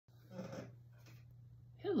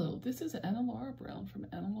Hello, this is Anna Laura Brown from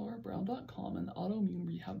annalaurabrown.com and the Autoimmune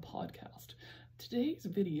Rehab Podcast. Today's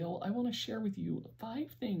video, I want to share with you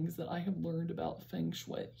 5 things that I have learned about Feng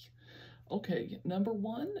Shui. Okay, number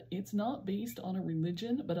 1, it's not based on a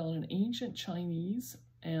religion, but on an ancient Chinese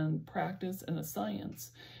and practice and a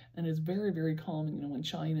science, and is very, very common, in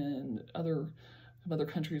China and other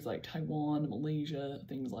countries like Taiwan, Malaysia,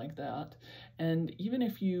 things like that. And even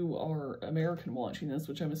if you are American watching this,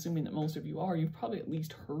 which I'm assuming that most of you are, you've probably at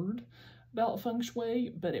least heard about Feng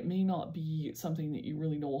Shui, but it may not be something that you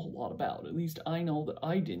really know a whole lot about. At least I know that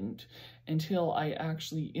I didn't until I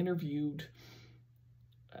actually interviewed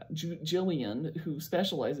Jillian, who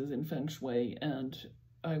specializes in Feng Shui, and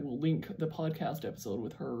I will link the podcast episode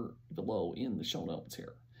with her below in the show notes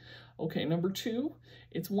here. Okay, number 2,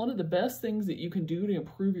 it's one of the best things that you can do to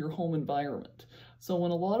improve your home environment. So when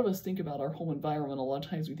a lot of us think about our home environment, a lot of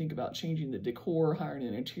times we think about changing the decor, hiring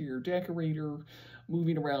an interior decorator,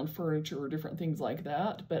 moving around furniture, different things like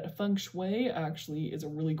that. But Feng Shui actually is a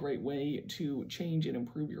really great way to change and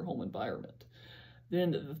improve your home environment.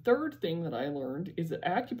 Then the third thing that I learned is that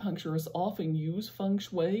acupuncturists often use Feng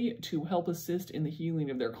Shui to help assist in the healing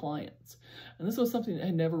of their clients. And this was something that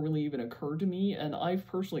had never really even occurred to me, and I've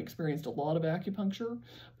personally experienced a lot of acupuncture,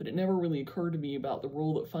 but it never really occurred to me about the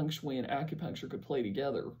role that Feng Shui and acupuncture could play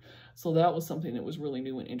together. So that was something that was really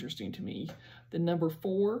new and interesting to me. Then number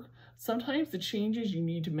 4, sometimes the changes you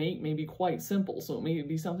need to make may be quite simple. So it may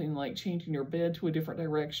be something like changing your bed to a different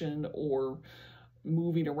direction or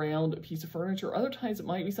moving around a piece of furniture. Other times it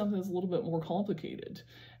might be something that's a little bit more complicated.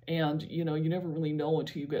 And, you never really know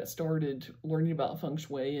until you get started learning about Feng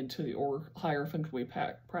Shui or hire a Feng Shui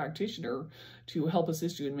practitioner to help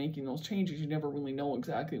assist you in making those changes. You never really know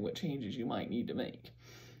exactly what changes you might need to make.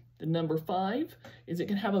 The number 5 is it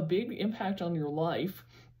can have a big impact on your life,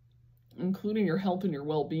 including your health and your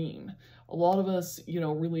well-being. A lot of us,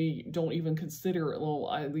 really don't even consider,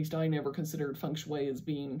 at least I never considered Feng Shui as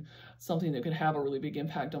being something that could have a really big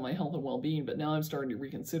impact on my health and well-being, but now I'm starting to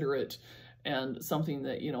reconsider it, and something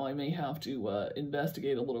that, I may have to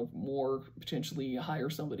investigate a little more, potentially hire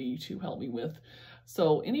somebody to help me with.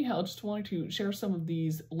 So anyhow, just wanted to share some of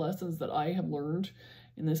these lessons that I have learned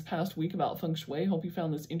in this past week about Feng Shui. Hope you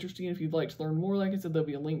found this interesting. If you'd like to learn more, like I said, there'll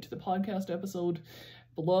be a link to the podcast episode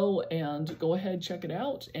below, and go ahead, check it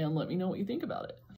out, and let me know what you think about it.